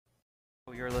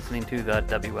You're listening to the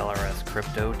WLRS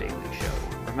Crypto Daily Show.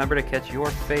 Remember to catch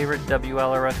your favorite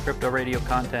WLRS Crypto Radio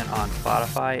content on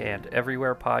Spotify and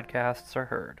everywhere podcasts are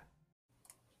heard.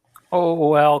 Oh,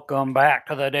 welcome back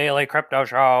to the Daily Crypto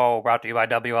Show, brought to you by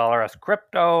WLRS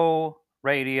Crypto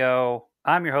Radio.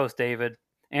 I'm your host, David,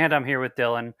 and I'm here with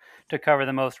Dylan to cover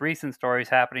the most recent stories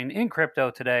happening in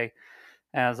crypto today.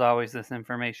 As always, this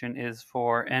information is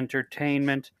for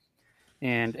entertainment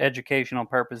and educational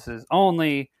purposes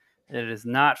only. It is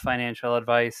not financial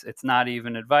advice. It's not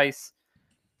even advice.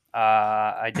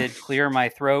 I did clear my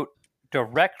throat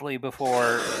directly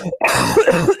before...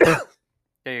 There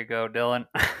you go, Dylan.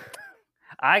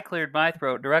 I cleared my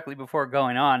throat directly before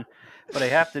going on, but I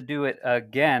have to do it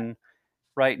again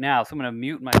right now. So I'm going to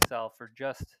mute myself for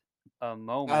just a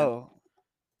moment. Oh,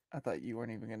 I thought you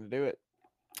weren't even going to do it.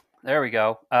 There we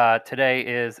go. Today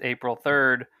is April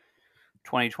 3rd,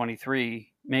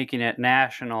 2023, making it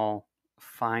National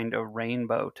Find a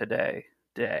Rainbow Today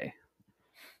day.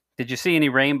 Did you see any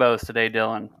rainbows today,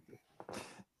 Dylan?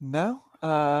 No.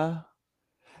 No,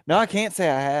 I can't say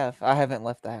I have. I haven't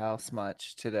left the house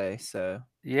much today, so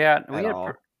yeah,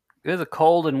 it was a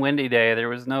cold and windy day. There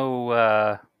was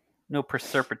no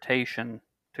precipitation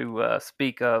to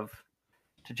speak of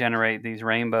to generate these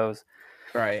rainbows.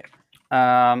 Right.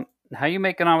 How you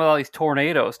making on with all these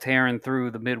tornadoes tearing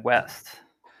through the Midwest?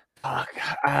 Fuck.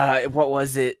 What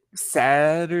was it?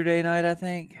 Saturday night, I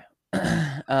think.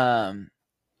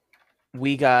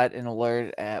 We got an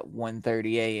alert at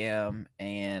 1:30 a.m.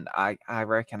 and I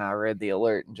reckon I read the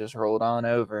alert and just rolled on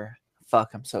over.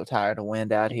 Fuck, I'm so tired of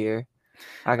wind out here.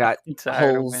 I got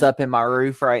holes up in my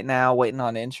roof right now, waiting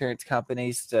on insurance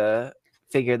companies to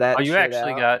figure that. Oh, you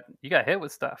actually got hit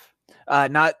with stuff.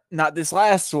 Not this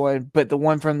last one, but the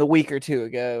one from the week or two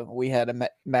ago. We had a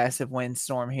massive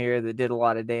windstorm here that did a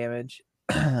lot of damage.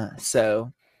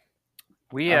 So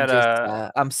we had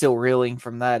I'm still reeling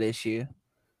from that issue.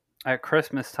 At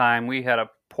Christmas time, we had a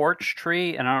porch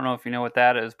tree, and I don't know if you know what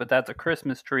that is, but that's a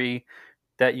Christmas tree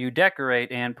that you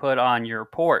decorate and put on your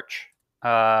porch.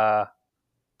 So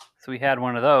we had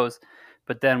one of those,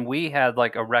 but then we had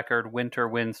like a record winter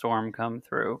windstorm come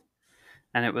through,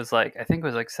 and it was like, I think it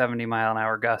was like 70 mile an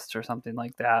hour gusts or something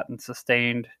like that, and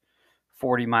sustained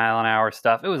 40 mile an hour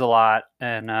stuff. It was a lot,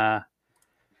 and I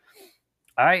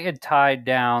had tied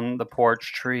down the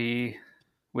porch tree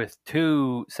with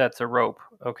 2 sets of rope,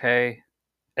 okay?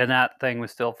 And that thing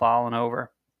was still falling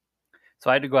over. So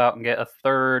I had to go out and get a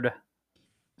 3rd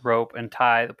rope and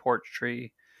tie the porch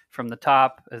tree from the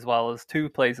top, as well as 2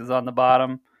 places on the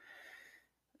bottom.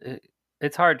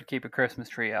 It's hard to keep a Christmas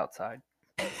tree outside.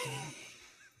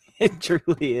 It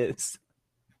truly is.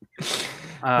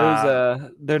 Those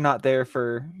they're not there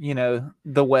for,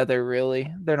 the weather,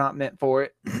 really. They're not meant for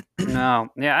it. No.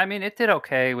 Yeah, I mean, it did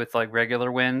okay with like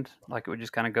regular wind. Like it would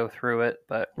just kind of go through it,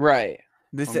 but right.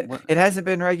 It hasn't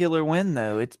been regular wind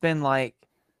though. It's been like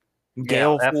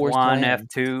gale force F1, wind.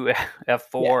 F2,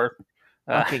 F4.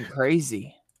 Fucking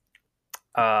crazy.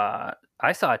 I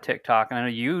saw a TikTok, and I know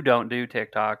you don't do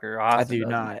TikTok, or Austin I do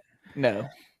doesn't. not. No,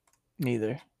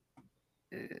 neither.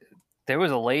 There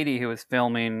was a lady who was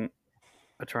filming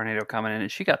a tornado coming in,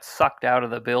 and she got sucked out of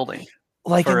the building.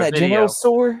 Like in that general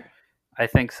store? I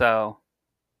think so.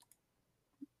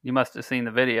 You must have seen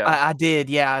the video. I did,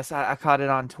 yeah. I caught it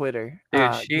on Twitter.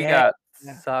 Dude, she got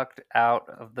sucked out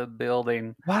of the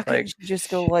building. Why couldn't she just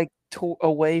go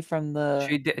away from the...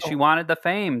 She wanted the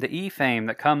fame, the e-fame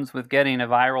that comes with getting a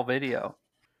viral video.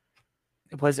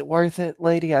 Was it worth it,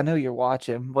 lady? I know you're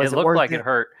watching. It looked like it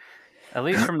hurt. At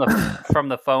least from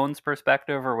the phone's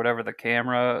perspective, or whatever the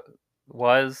camera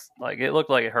was, like it looked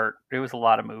like it hurt. It was a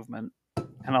lot of movement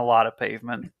and a lot of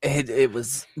pavement. It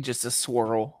was just a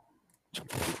swirl.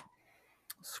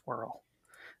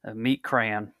 A meat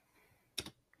crayon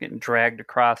getting dragged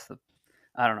across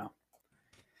I don't know.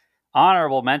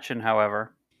 Honorable mention,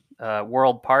 however,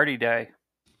 World Party Day.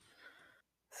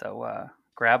 So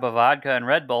grab a vodka and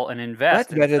Red Bull and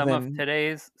invest in some of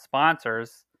today's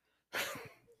sponsors,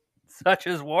 such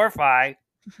as WarFi,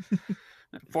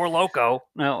 For Loco.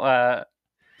 Now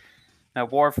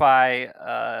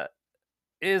WarFi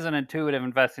is an intuitive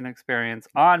investing experience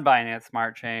on Binance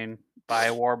Smart Chain. Buy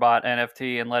a Warbot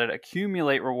NFT and let it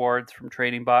accumulate rewards from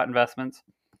trading bot investments.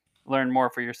 Learn more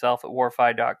for yourself at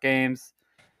warfi.games.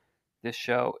 This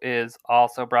show is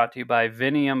also brought to you by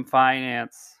Vinium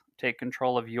Finance. Take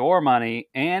control of your money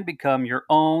and become your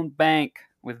own bank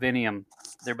with Vinium.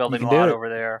 They're building a lot over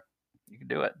there. You can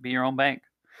do it. Be your own bank.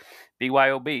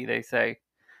 BYOB, they say.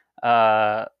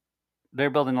 They're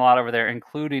building a lot over there,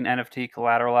 including NFT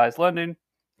collateralized lending,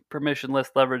 permissionless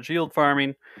leverage yield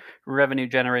farming, revenue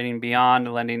generating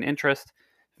beyond lending interest.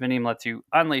 Vinium lets you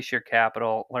unleash your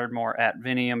capital. Learn more at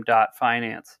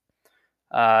vinium.finance.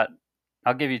 I'll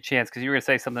give you a chance because you were going to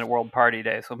say something at World Party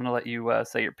Day, so I'm going to let you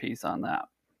say your piece on that.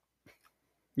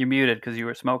 You're muted because you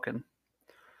were smoking.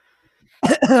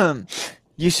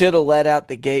 You should have let out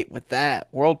the gate with that.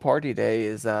 World Party Day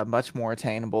is much more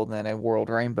attainable than a World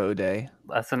Rainbow Day.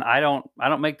 Listen, I don't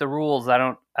make the rules. I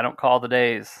don't call the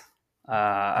days.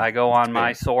 I go on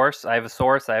my source. I have a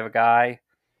source. I have a guy,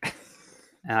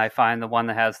 and I find the one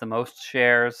that has the most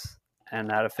shares, and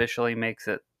that officially makes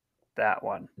it that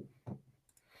one.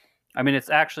 I mean, it's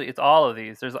all of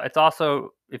these. It's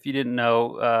also, if you didn't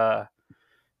know,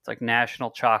 it's like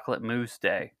National Chocolate Mousse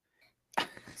Day.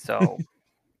 So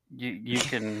you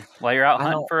can, while you're out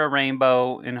hunting for a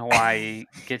rainbow in Hawaii,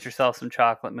 get yourself some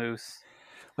chocolate mousse.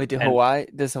 Wait,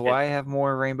 does Hawaii have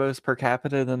more rainbows per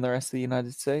capita than the rest of the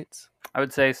United States? I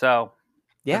would say so.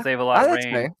 Yeah, they have a lot of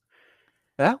rain. Fair.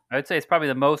 Yeah, I would say it's probably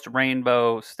the most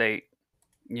rainbow state.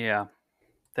 Yeah,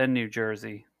 then New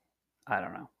Jersey. I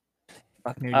don't know.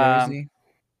 Fuck New Jersey.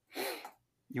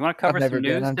 You want to cover some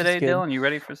news today, Dylan? You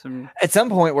ready for some? At some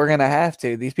point, we're gonna have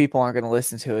to. These people aren't gonna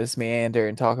listen to us meander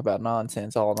and talk about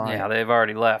nonsense all night. Yeah, they've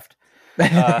already left.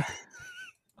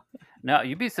 No,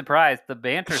 you'd be surprised. The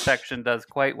banter section does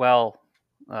quite well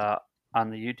on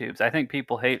the YouTubes. I think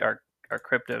people hate our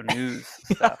crypto news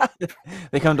stuff.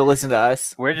 They come to listen to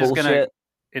us. We're just gonna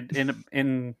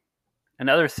in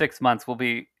another 6 months. We'll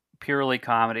be purely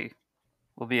comedy.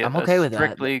 We'll be a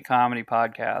strictly comedy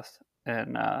podcast.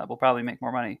 And we'll probably make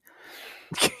more money.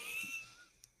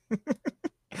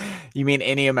 You mean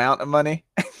any amount of money?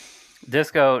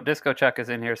 Disco Chuck is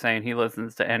in here saying he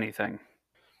listens to anything.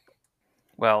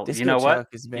 Well, you know what?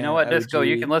 You know what, Disco?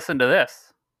 You can listen to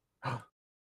this.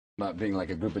 About being like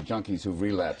a group of junkies who've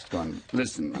relapsed, going,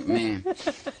 listen, man,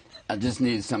 I just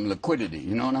need some liquidity.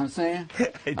 You know what I'm saying?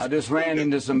 I just ran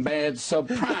into some bad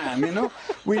subprime, you know?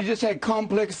 We just had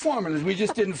complex formulas. We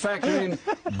just didn't factor in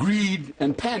greed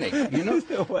and panic, you know?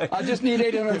 I just need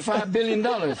 $805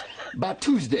 billion by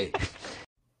Tuesday.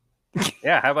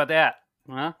 Yeah, how about that?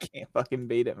 Huh? Can't fucking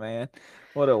beat it, man.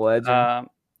 What a legend. I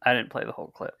didn't play the whole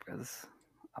clip because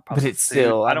but it's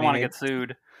still, I don't want to get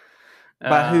sued.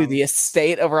 By who? The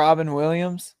estate of Robin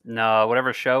Williams? No,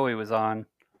 whatever show he was on.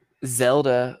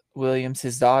 Zelda Williams,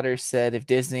 his daughter, said if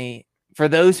Disney, for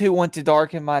those who want to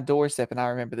darken my doorstep, and I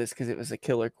remember this because it was a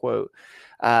killer quote,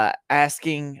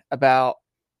 asking about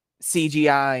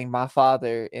CGIing my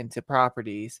father into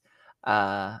properties,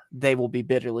 they will be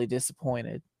bitterly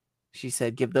disappointed. She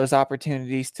said, give those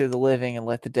opportunities to the living and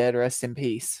let the dead rest in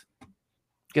peace.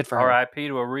 Good for her. R.I.P.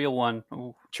 to a real one.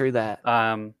 Ooh. True that.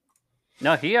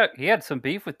 No, he had some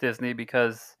beef with Disney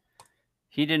because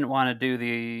he didn't want to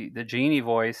do the genie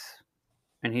voice,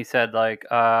 and he said like,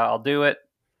 "I'll do it,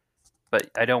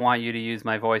 but I don't want you to use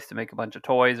my voice to make a bunch of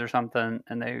toys or something."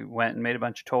 And they went and made a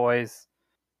bunch of toys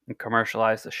and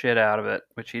commercialized the shit out of it,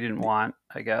 which he didn't want,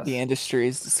 I guess. The industry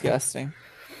is disgusting.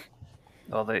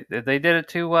 Well, they did it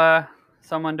to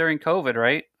someone during COVID,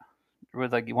 right?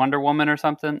 With like Wonder Woman or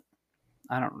something.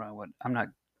 I don't know what. I'm not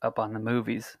up on the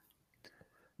movies.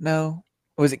 No.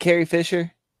 Was it Carrie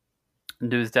Fisher?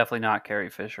 It was definitely not Carrie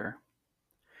Fisher.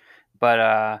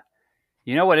 But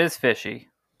you know what is fishy?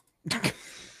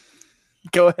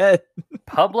 Go ahead.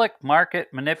 Public market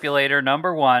manipulator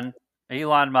number 1,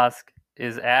 Elon Musk,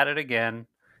 is at it again.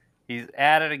 He's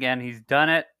at it again. He's done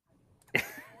it.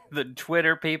 The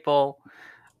Twitter people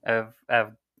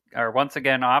are once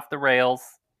again off the rails.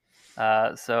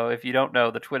 So if you don't know,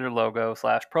 the Twitter logo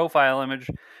 / profile image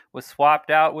was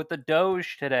swapped out with the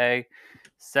Doge today,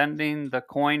 sending the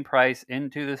coin price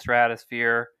into the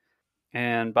stratosphere.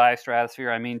 And by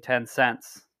stratosphere, I mean 10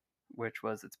 cents, which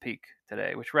was its peak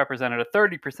today, which represented a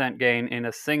 30% gain in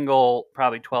a single,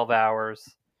 probably 12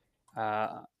 hours.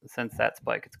 Since that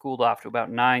spike, it's cooled off to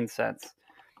about 9 cents.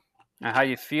 Now, how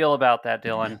you feel about that,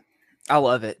 Dylan? I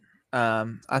love it.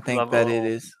 I think that it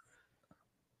is.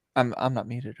 I'm not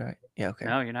muted, right? Yeah, okay.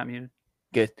 No, you're not muted.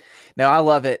 Good. No, I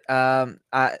love it.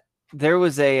 There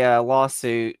was a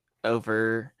lawsuit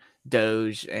over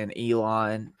Doge and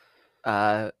Elon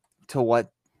to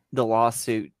what the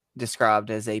lawsuit described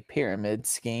as a pyramid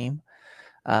scheme.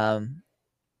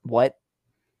 What?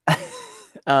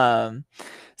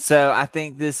 So I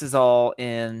think this is all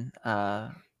in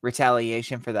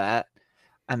retaliation for that.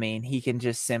 I mean, he can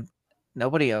just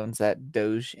nobody owns that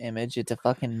Doge image. It's a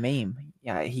fucking meme.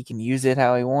 Yeah, he can use it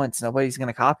how he wants. Nobody's going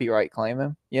to copyright claim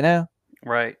him, you know?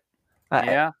 Right.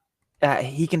 Yeah.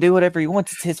 He can do whatever he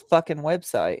wants. It's his fucking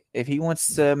website. If he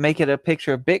wants to make it a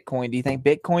picture of Bitcoin, do you think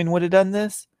Bitcoin would have done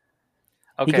this?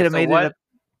 Okay, he could have made it.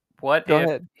 What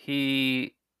if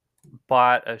he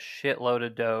bought a shitload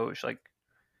of Doge, like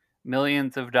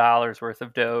millions of dollars worth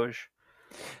of Doge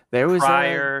There was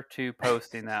prior to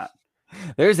posting that.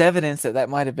 There's evidence that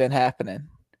might have been happening.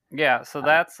 Yeah, so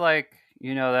that's like,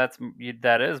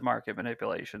 that is market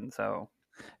manipulation. So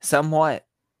somewhat.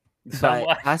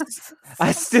 Somewhat. But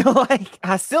I still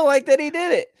like that he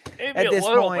did it. Maybe at a this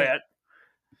little point. bit.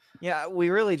 Yeah, we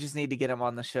really just need to get him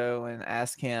on the show and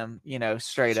ask him,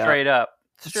 straight up.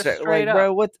 Straight up.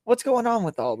 Bro, what's going on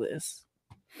with all this?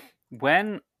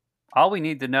 All we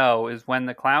need to know is when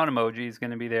the clown emoji is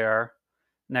going to be there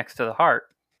next to the heart.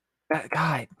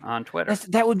 God, on Twitter.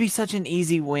 That would be such an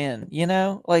easy win,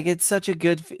 like it's such a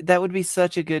good, that would be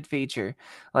such a good feature.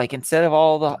 Like instead of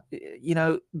all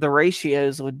the, the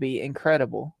ratios would be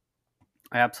incredible.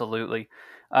 Absolutely.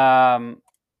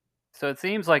 So it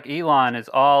seems like Elon is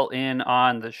all in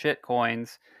on the shit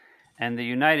coins and the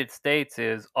United States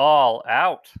is all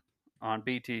out on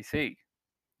BTC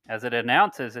as it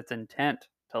announces its intent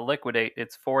to liquidate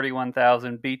its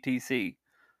 41,000 BTC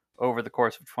over the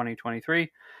course of 2023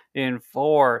 in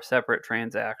 4 separate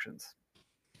transactions.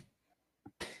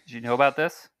 Did you know about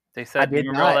this? They said,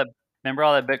 remember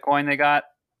all that Bitcoin they got?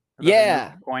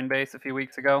 Yeah. Coinbase a few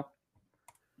weeks ago?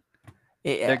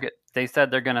 Yeah. They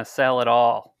said they're going to sell it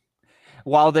all.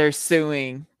 While they're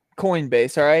suing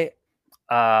Coinbase, all right?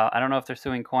 I don't know if they're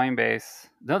suing Coinbase.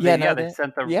 They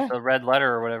sent the red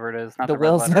letter or whatever it is. Not the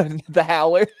red letter. The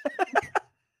howler.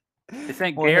 They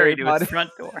sent Gary to his front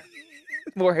door.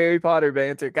 More Harry Potter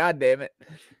banter. God damn it.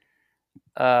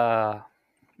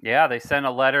 Yeah, they sent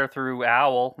a letter through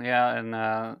Owl. Yeah,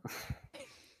 and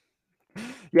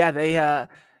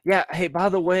hey, by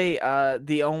the way,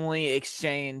 the only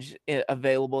exchange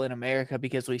available in America,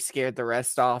 because we scared the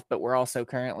rest off, but we're also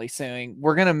currently suing.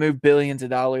 We're gonna move billions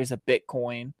of dollars of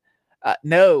Bitcoin.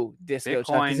 No, Disco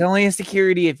Chuck, it's only a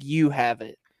security if you have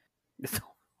it.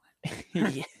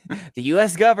 The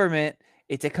U.S. government,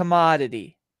 it's a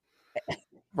commodity.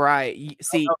 Right.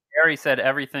 See, Gary said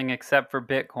everything except for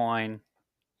Bitcoin.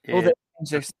 Well,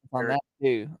 there's on that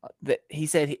too. He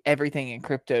said everything in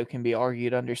crypto can be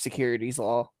argued under securities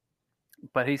law.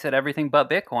 But he said everything but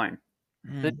Bitcoin.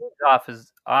 The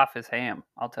dude's off his ham.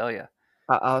 I'll tell you.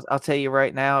 I'll tell you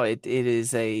right now. It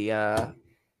is a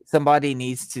somebody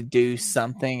needs to do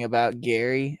something about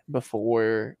Gary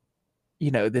before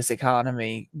this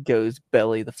economy goes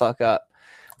belly the fuck up.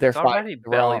 They're already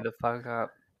belly the fuck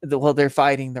up. They're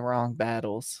fighting the wrong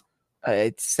battles.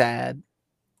 It's sad.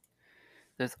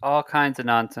 There's all kinds of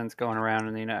nonsense going around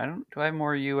in the United. Do I have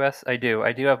more U.S.? I do.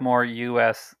 I do have more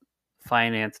U.S.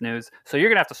 finance news. So you're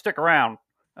gonna have to stick around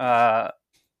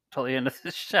till the end of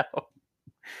this show.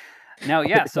 Now,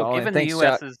 yeah. So given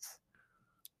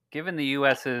the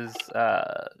U.S.'s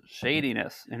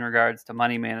shadiness in regards to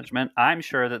money management, I'm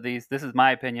sure that this is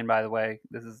my opinion, by the way.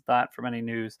 This is not from any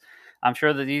news. I'm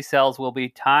sure that these sales will be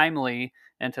timely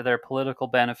and to their political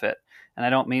benefit. And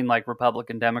I don't mean like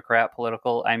Republican, Democrat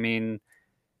political. I mean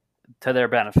to their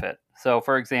benefit. So,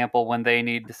 for example, when they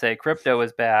need to say crypto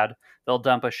is bad, they'll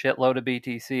dump a shitload of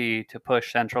BTC to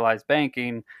push centralized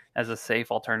banking as a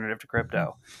safe alternative to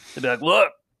crypto. They'll be like,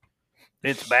 look,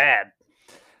 it's bad.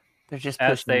 They're just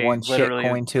pushing one shit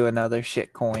coin to another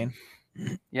shit coin.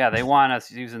 Yeah, they want us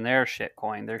using their shit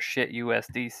coin, their shit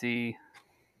USDC.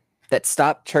 That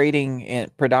stopped trading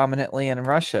predominantly in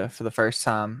Russia for the first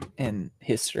time in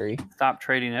history. Stopped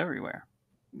trading everywhere.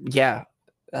 Yeah.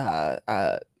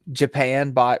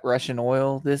 Japan bought Russian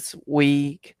oil this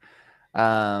week.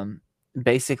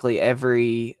 Basically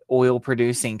every oil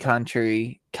producing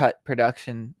country cut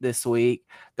production this week.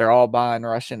 They're all buying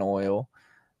Russian oil.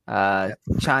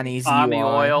 Chinese yuan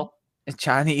oil.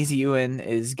 Chinese yuan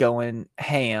is going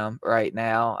ham right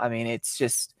now. I mean, it's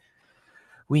just,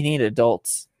 we need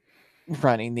adults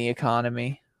running the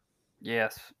economy.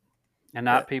 Yes. And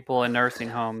not people in nursing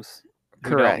homes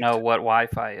who don't know what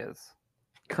Wi-Fi is.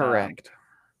 Correct.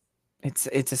 It's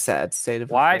a sad state of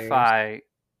Wi-Fi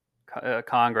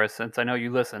Congress, since I know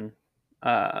you listen,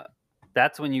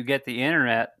 that's when you get the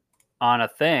internet on a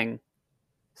thing,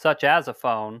 such as a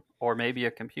phone or maybe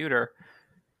a computer,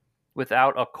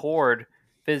 without a cord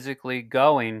physically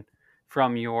going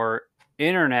from your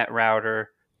internet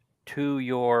router to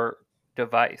your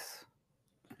device.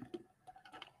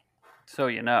 So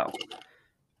now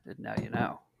you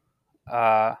know.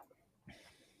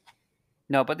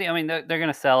 No, but they're going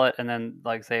to sell it and then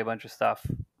say a bunch of stuff.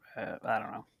 I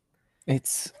don't know.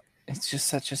 It's just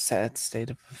such a sad state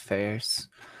of affairs.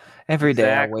 Every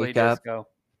day I wake up.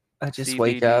 I just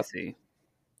wake up.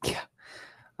 Yeah.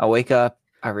 I wake up.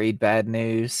 I read bad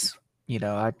news.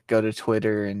 I go to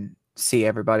Twitter and see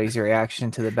everybody's reaction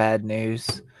to the bad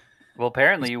news. Well,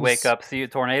 apparently you wake up, see a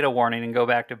tornado warning, and go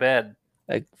back to bed.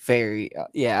 Like very,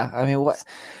 yeah. I mean, what's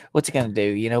it gonna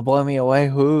do? Blow me away?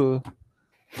 Who?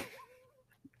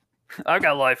 I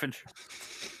got life insurance.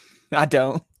 I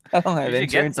don't have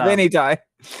insurance of any type.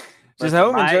 Just Listen,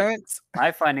 home insurance.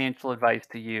 My financial advice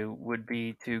to you would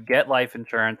be to get life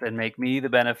insurance and make me the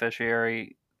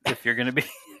beneficiary if you're gonna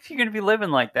be living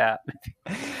like that.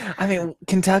 I mean,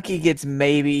 Kentucky gets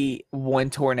maybe 1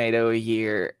 tornado a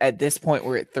year. At this point,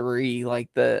 we're at 3. Like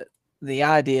the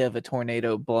idea of a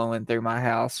tornado blowing through my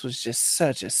house was just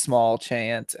such a small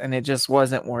chance, and it just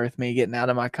wasn't worth me getting out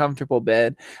of my comfortable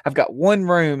bed. I've got one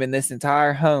room in this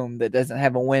entire home that doesn't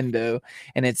have a window,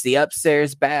 and it's the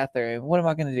upstairs bathroom. What am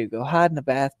I going to do? Go hide in the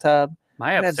bathtub?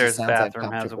 My upstairs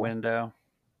bathroom has a window.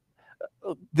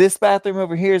 This bathroom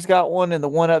over here has got one, and the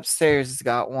one upstairs has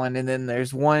got one, and then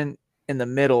there's one in the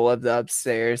middle of the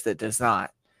upstairs that does not.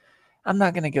 I'm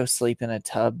not gonna go sleep in a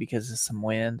tub because of some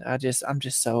wind. I'm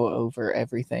just so over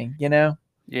everything, Yeah,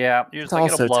 you're just it's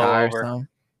like it'll blow tiresome.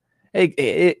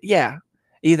 Over. Yeah.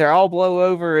 Either I'll blow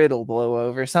over, or it'll blow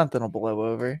over. Something will blow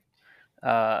over.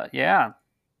 Yeah.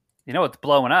 It's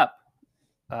blowing up.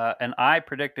 And I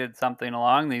predicted something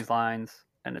along these lines,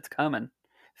 and it's coming.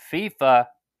 FIFA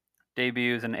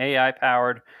debuts an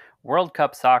AI-powered World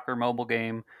Cup soccer mobile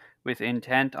game with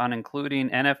intent on including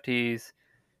NFTs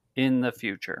in the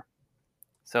future.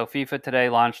 So FIFA today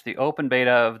launched the open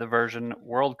beta of the version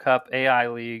World Cup AI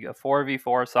League, a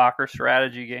 4v4 soccer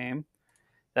strategy game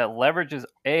that leverages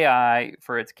AI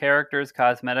for its characters,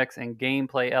 cosmetics, and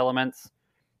gameplay elements.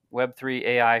 Web3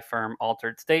 AI firm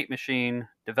Altered State Machine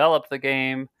developed the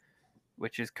game,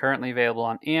 which is currently available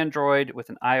on Android with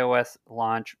an iOS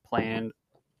launch planned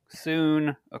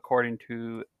soon, according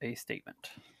to a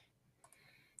statement.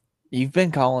 You've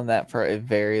been calling that for a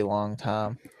very long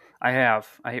time. I have.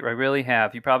 I really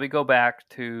have. You probably go back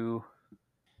to,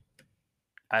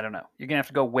 I don't know. You're going to have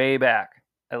to go way back,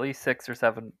 at least 6 or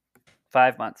 7,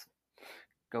 5 months.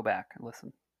 Go back and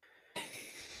listen.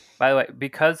 By the way,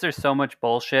 because there's so much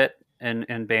bullshit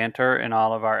and banter in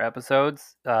all of our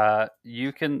episodes,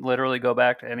 you can literally go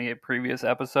back to any previous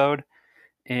episode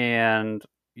and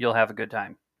you'll have a good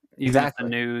time. Even if the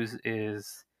news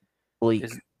is bleak.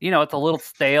 It's a little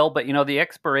stale, but the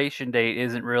expiration date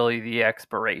isn't really the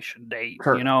expiration date.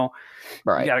 Right.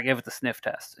 You got to give it the sniff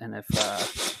test, and if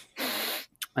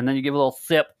and then you give a little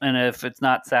sip, and if it's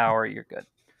not sour, you're good.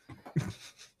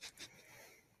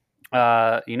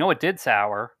 It did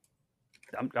sour.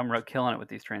 I'm killing it with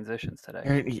these transitions today.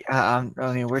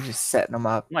 We're just setting them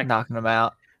up, knocking them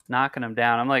out, knocking them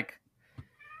down. I'm like,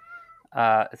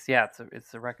 it's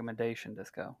a recommendation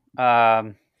disco.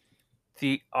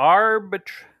 The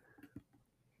Arbitrum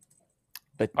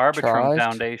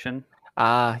Foundation.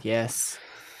 Ah, yes.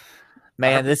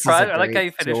 Man, this is a great I like how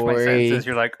you finish my sentences.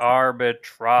 You're like,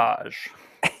 arbitrage.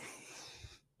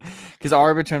 Because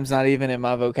Arbitrum's not even in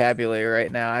my vocabulary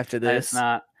right now after this. It's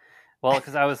not. Well,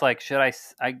 because I was like, should I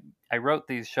wrote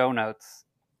these show notes.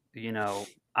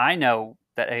 I know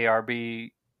that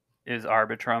ARB is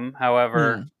Arbitrum.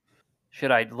 However,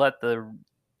 should I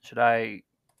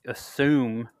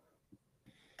assume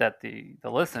that the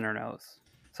listener knows?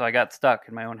 So I got stuck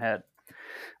in my own head.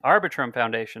 Arbitrum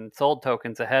Foundation sold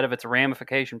tokens ahead of its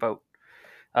ramification vote.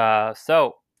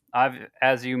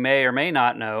 As you may or may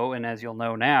not know, and as you'll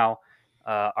know now,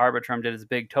 Arbitrum did its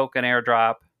big token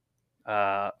airdrop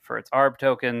for its ARB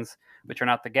tokens, which are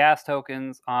not the gas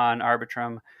tokens on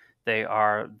Arbitrum. They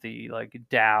are the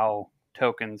DAO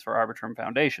tokens for Arbitrum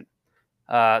Foundation.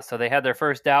 So they had their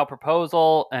first DAO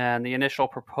proposal, and the initial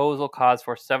proposal calls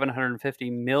for 750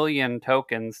 million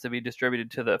tokens to be distributed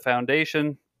to the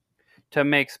foundation to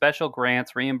make special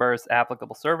grants, reimburse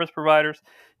applicable service providers,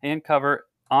 and cover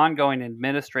ongoing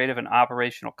administrative and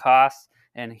operational costs.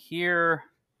 And here,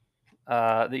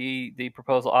 the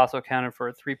proposal also accounted for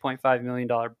a $3.5 million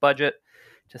budget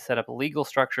to set up a legal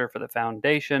structure for the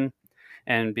foundation.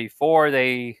 And before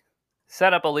they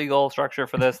set up a legal structure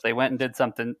for this, they went and did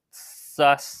something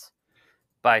sus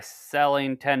by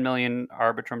selling 10 million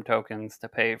Arbitrum tokens to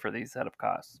pay for these setup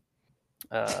costs.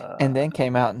 And then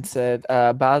came out and said,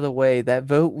 by the way, that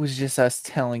vote was just us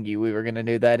telling you we were going to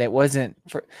do that. It wasn't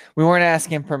we weren't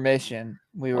asking permission.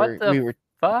 We were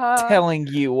telling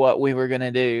you what we were going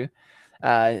to do.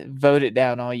 Vote it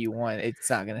down all you want. It's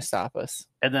not going to stop us.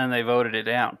 And then they voted it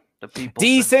down. The people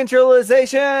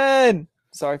decentralization.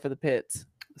 Sorry for the pits.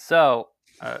 So,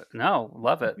 no,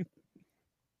 love it.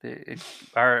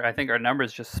 I think our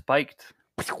numbers just spiked.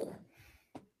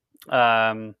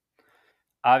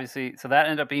 Obviously, so that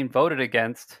ended up being voted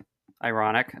against.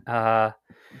 Ironic.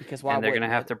 Because why? And they're going to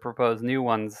have to propose new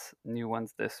ones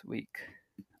this week.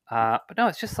 But no,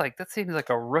 it's just like that seems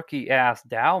like a rookie ass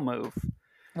DAO move.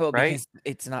 Well, right? because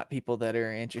it's not people that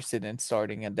are interested in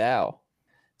starting a DAO.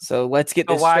 So let's get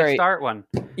So this why straight. start one?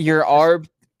 Your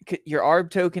ARB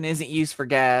token isn't used for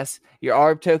gas. Your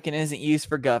ARB token isn't used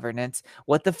for governance.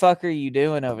 What the fuck are you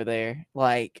doing over there?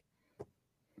 Like,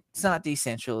 it's not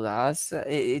decentralized.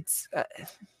 It's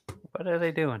What are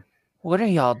they doing? what are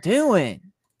y'all doing?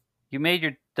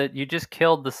 You just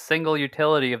killed the single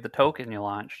utility of the token you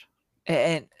launched.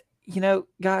 And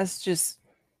guys, just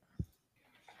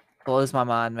blows my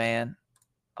mind, man.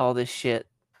 All this shit.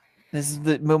 This is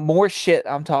the more shit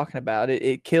I'm talking about.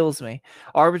 It kills me.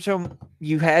 Arbitrum,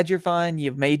 you had your fun.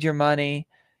 You've made your money.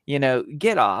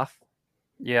 Get off.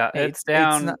 Yeah, it's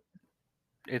down.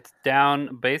 It's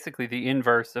down basically the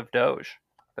inverse of Doge.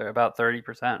 They're about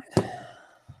 30%.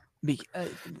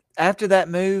 After that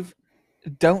move,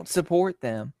 don't support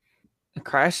them.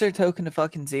 Crash their token to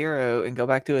fucking zero and go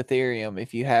back to Ethereum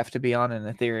if you have to be on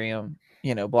an Ethereum,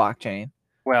 blockchain.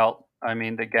 Well, I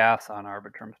mean, the gas on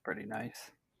Arbitrum's pretty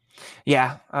nice.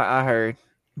 Yeah, I heard.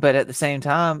 But at the same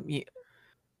time,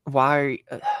 why are you,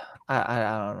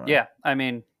 I don't know. Yeah, I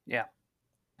mean, yeah.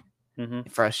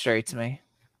 It frustrates me.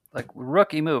 Like,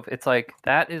 rookie move. It's like,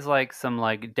 that is like some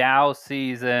like DAO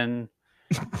season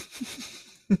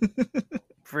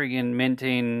friggin'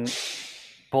 minting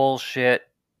bullshit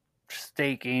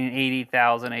staking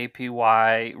 80,000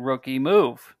 APY rookie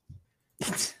move.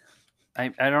 I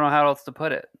don't know how else to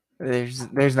put it.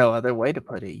 There's no other way to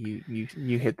put it.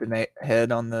 You hit the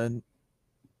head on the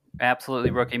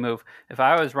absolutely rookie move. If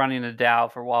I was running a DAO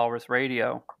for Walrus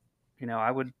Radio,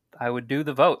 I would do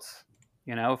the votes.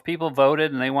 If people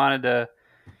voted and they wanted to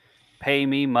pay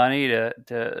me money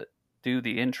to do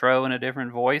the intro in a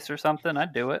different voice or something,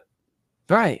 I'd do it.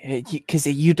 Right, because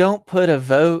you don't put a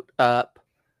vote up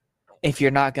if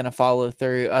you're not going to follow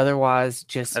through. Otherwise,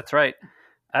 that's right.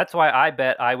 That's why I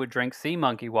bet I would drink sea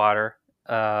monkey water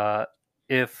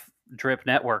if Drip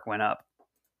Network went up.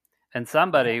 And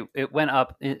it went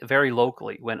up very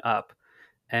locally, went up.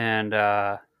 And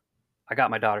I got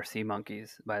my daughter sea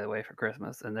monkeys, by the way, for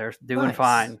Christmas, and they're doing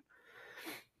fine.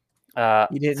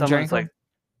 You didn't drink them?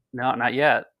 No, not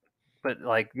yet. But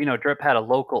Drip had a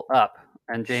local up,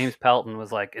 and James Pelton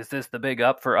was like, "Is this the big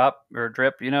up for up or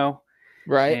Drip?"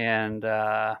 Right. And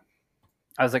I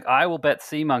was like, "I will bet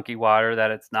sea monkey water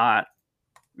that it's not,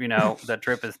 that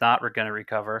Drip is not going to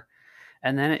recover."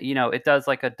 And then it does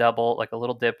like a double, like a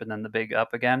little dip, and then the big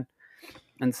up again.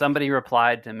 And somebody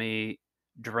replied to me,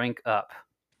 "Drink up,"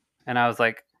 and I was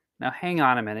like, "Now hang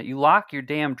on a minute. You lock your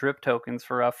damn Drip tokens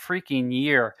for a freaking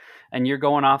year, and you're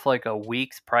going off like a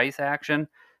week's price action."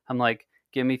 I'm like,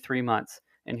 "Give me 3 months."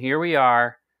 And here we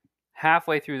are,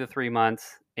 halfway through the 3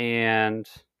 months, and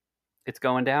it's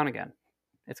going down again.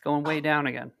 It's going way down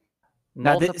again.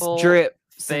 Multiple now this Drip,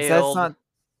 failed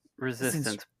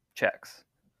resistance checks.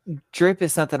 Drip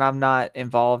is something I'm not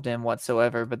involved in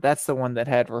whatsoever, but that's the one that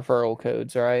had referral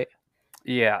codes, right?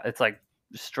 Yeah, it's like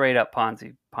straight up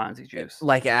Ponzi juice.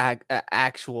 Like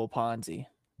actual Ponzi.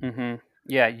 Mm-hmm.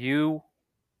 Yeah, you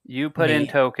put in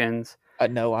tokens.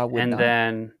 No, I wouldn't. And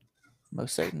then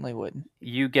most certainly wouldn't.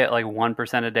 You get like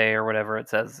 1% a day or whatever it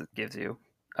says it gives you.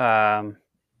 And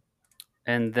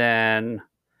then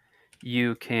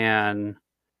you can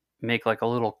make like a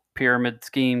little pyramid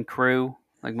scheme crew,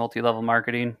 like multi-level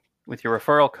marketing with your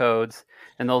referral codes,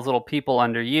 and those little people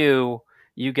under you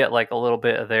get like a little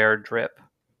bit of their drip.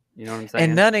 You know what I'm saying?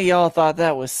 And none of y'all thought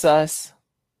that was sus.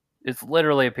 It's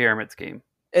literally a pyramid scheme.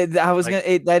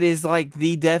 That is like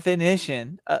the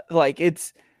definition.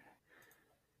 It's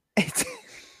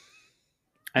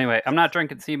Anyway, I'm not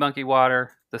drinking sea monkey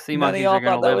water. The sea monkeys are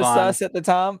going to live on. That was sus at the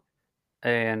time.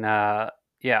 And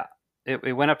yeah,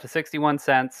 it went up to 61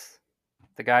 cents.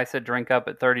 The guy said drink up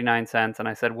at 39 cents, and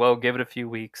I said, "Whoa, give it a few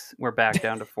weeks. We're back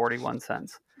down to 41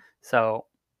 cents." So,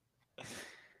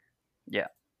 yeah,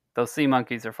 those sea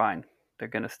monkeys are fine. They're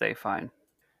going to stay fine.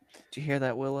 Did you hear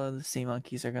that, Willow? The sea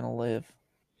monkeys are going to live.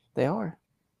 They are.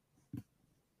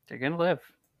 They're going to live.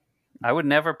 I would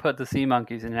never put the sea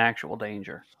monkeys in actual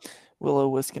danger. Willow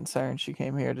was concerned. She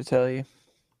came here to tell you.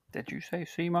 Did you say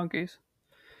sea monkeys?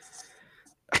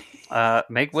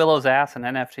 Make Willow's ass an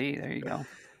NFT. There you go.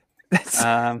 That's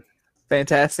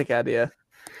fantastic idea.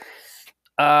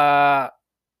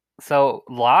 So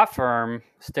law firm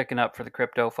sticking up for the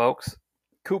crypto folks,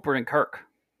 Cooper and Kirk,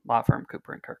 law firm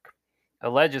Cooper and Kirk,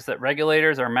 alleges that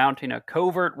regulators are mounting a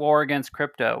covert war against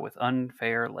crypto with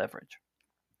unfair leverage.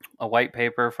 A white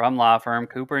paper from law firm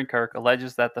Cooper and Kirk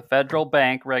alleges that the federal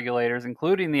bank regulators,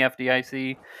 including the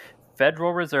FDIC,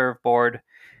 Federal Reserve Board,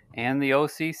 and the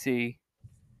OCC,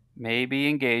 may be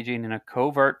engaging in a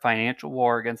covert financial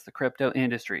war against the crypto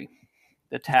industry.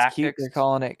 The tactics... They're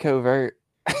calling it covert.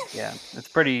 Yeah, it's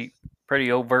pretty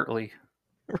overtly.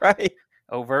 Right.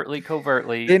 Overtly,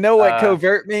 covertly. They know what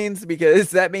covert means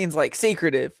because that means like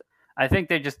secretive. I think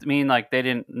they just mean like they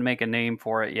didn't make a name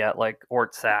for it yet, like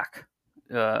Ortsac.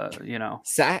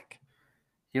 Sack.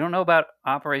 You don't know about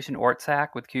Operation Ortsac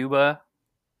with Cuba?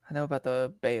 I know about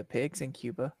the Bay of Pigs in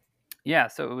Cuba. Yeah,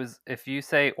 so it was if you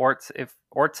say if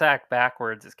Ortsac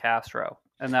backwards is Castro,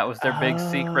 and that was their big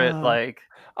secret like.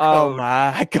 Oh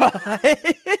my god!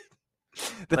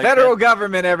 The like federal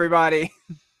government, everybody.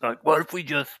 Like, what if we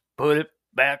just put it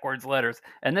backwards letters?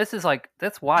 And this is like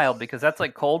that's wild because that's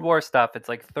like Cold War stuff. It's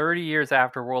like 30 years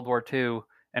after World War II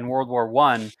and World War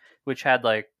I, which had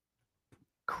like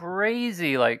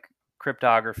crazy like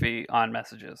cryptography on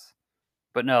messages.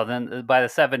 But no, then by the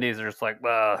 70s, they're just like,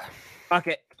 fuck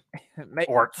it.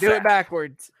 Do it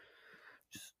backwards.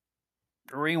 Just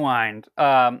rewind.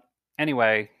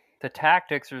 Anyway, the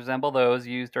tactics resemble those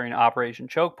used during Operation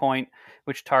Choke Point,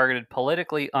 which targeted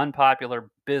politically unpopular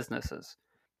businesses.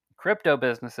 Crypto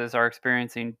businesses are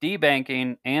experiencing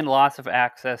debanking and loss of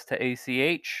access to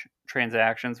ACH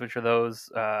transactions, which are those,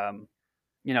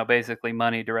 basically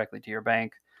money directly to your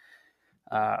bank.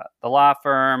 The law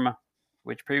firm,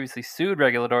 which previously sued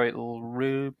regulators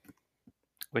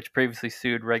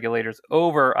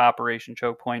over Operation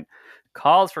Choke Point,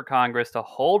 calls for Congress to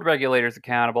hold regulators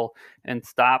accountable and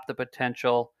stop the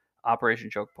potential Operation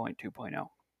Choke Point 2.0.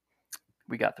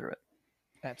 We got through it.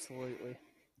 Absolutely.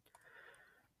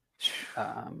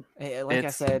 Like I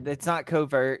said, it's not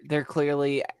covert. They're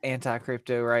clearly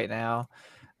anti-crypto right now.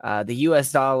 The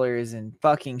U.S. dollar is in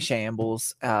fucking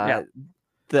shambles.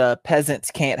 The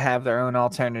peasants can't have their own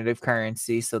alternative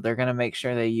currency, so they're going to make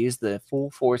sure they use the full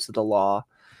force of the law.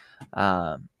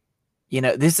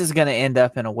 This is going to end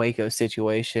up in a Waco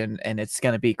situation, and it's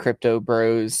going to be crypto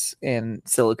bros in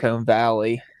Silicon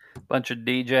Valley. Bunch of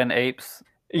degen apes.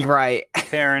 Right.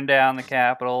 Tearing down the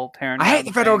Capitol. I hate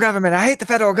the federal government. I hate the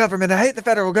federal government. I hate the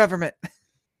federal government.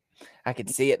 I can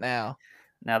see it now.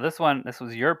 Now, this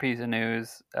was your piece of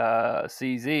news.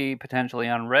 CZ potentially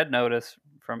on red notice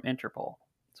from Interpol.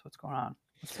 That's what's going on.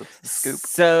 What's the scoop?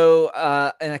 So,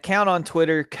 an account on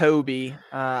Twitter, Kobe,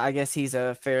 I guess he's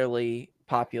a fairly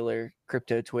popular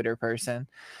crypto Twitter person,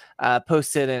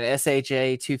 posted an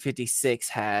SHA-256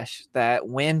 hash that,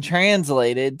 when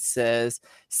translated, says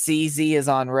CZ is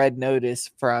on red notice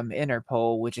from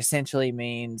Interpol, which essentially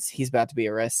means he's about to be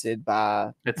arrested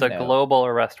by... It's a global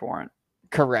arrest warrant.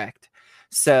 Correct.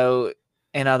 So,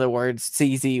 in other words,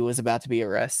 CZ was about to be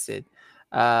arrested.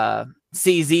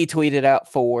 CZ tweeted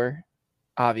out 4,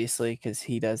 obviously, because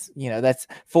he does, that's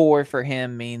 4 for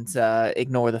him means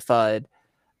ignore the FUD.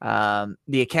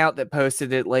 The account that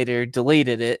posted it later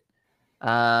deleted it,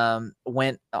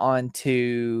 went on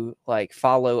to like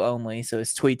follow only, so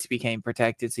his tweets became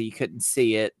protected, so you couldn't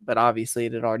see it, but obviously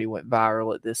it had already went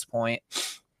viral at this point.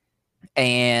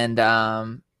 And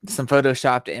some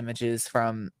photoshopped images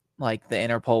from like the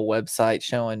Interpol website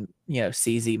showing,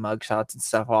 CZ mugshots and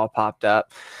stuff all popped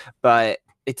up, but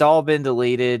it's all been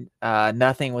deleted.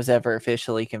 Nothing was ever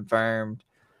officially confirmed.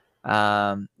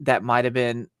 That might have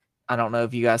been, I don't know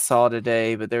if you guys saw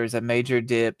today, but there was a major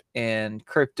dip in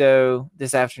crypto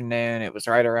this afternoon. It was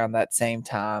right around that same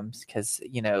time because,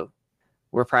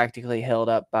 we're practically held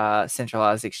up by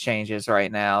centralized exchanges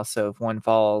right now. So if one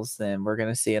falls, then we're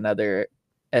going to see another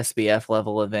SBF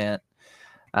level event.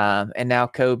 And now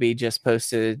Kobe just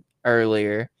posted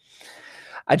earlier.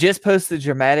 I just posted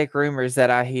dramatic rumors that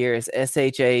I hear is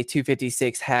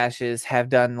SHA-256 hashes have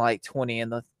done like 20 in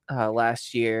the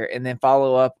last year, and then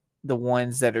follow up the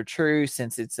ones that are true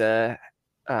since it's a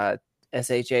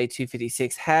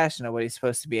SHA-256 hash. Nobody's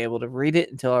supposed to be able to read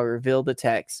it until I reveal the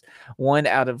text. 1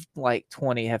 out of like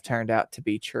 20 have turned out to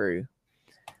be true.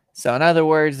 So in other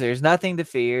words, there's nothing to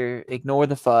fear. Ignore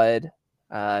the FUD.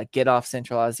 Get off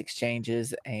centralized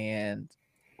exchanges and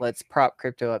let's prop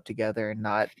crypto up together and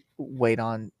not wait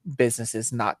on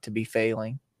businesses not to be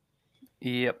failing.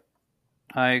 Yep.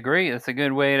 I agree. It's a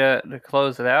good way to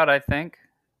close it out, I think.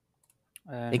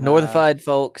 And, ignore the FUD,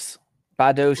 folks.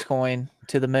 Buy Dogecoin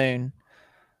to the moon.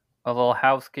 A little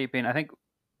housekeeping. I think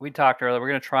we talked earlier. We're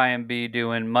going to try and be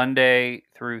doing Monday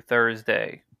through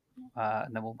Thursday.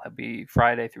 And then we'll be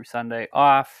Friday through Sunday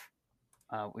off.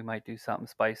 We might do something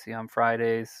spicy on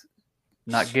Fridays.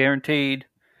 Not guaranteed.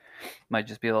 Might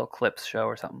just be a little clips show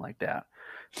or something like that.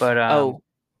 But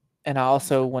and I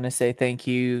also want to say thank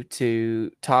you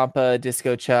to Tampa,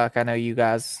 Disco Chuck. I know you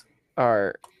guys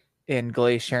are in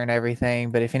Glacier and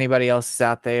everything, but if anybody else is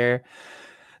out there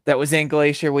that was in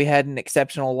Glacier, we had an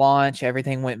exceptional launch.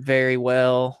 Everything went very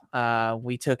well.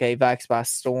 We took AVAX by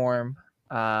storm.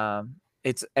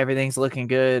 Everything's looking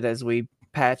good as we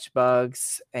patch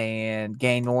bugs and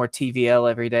gain more TVL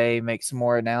every day, make some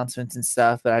more announcements and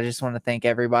stuff. But I just want to thank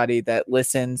everybody that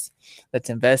listens, that's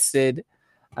invested.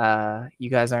 You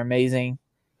guys are amazing,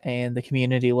 and the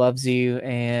community loves you,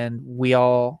 and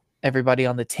everybody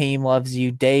on the team loves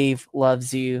you. Dave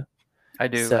loves you. I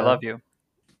do. So, I love you.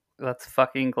 Let's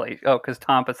fucking glacier. Oh, because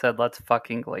Tampa said let's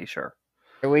fucking glacier.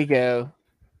 Here we go.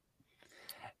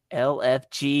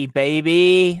 LFG,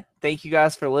 baby. Thank you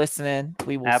guys for listening.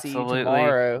 We will see you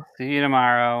tomorrow. See you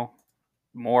tomorrow.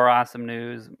 More awesome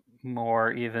news,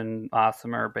 more even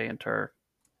awesomer banter.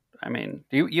 I mean,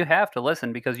 you have to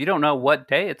listen because you don't know what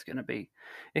day it's going to be.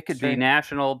 It could be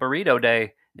National Burrito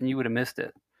Day, and you would have missed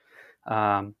it.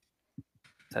 So,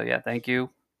 yeah, thank you,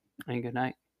 and good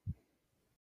night.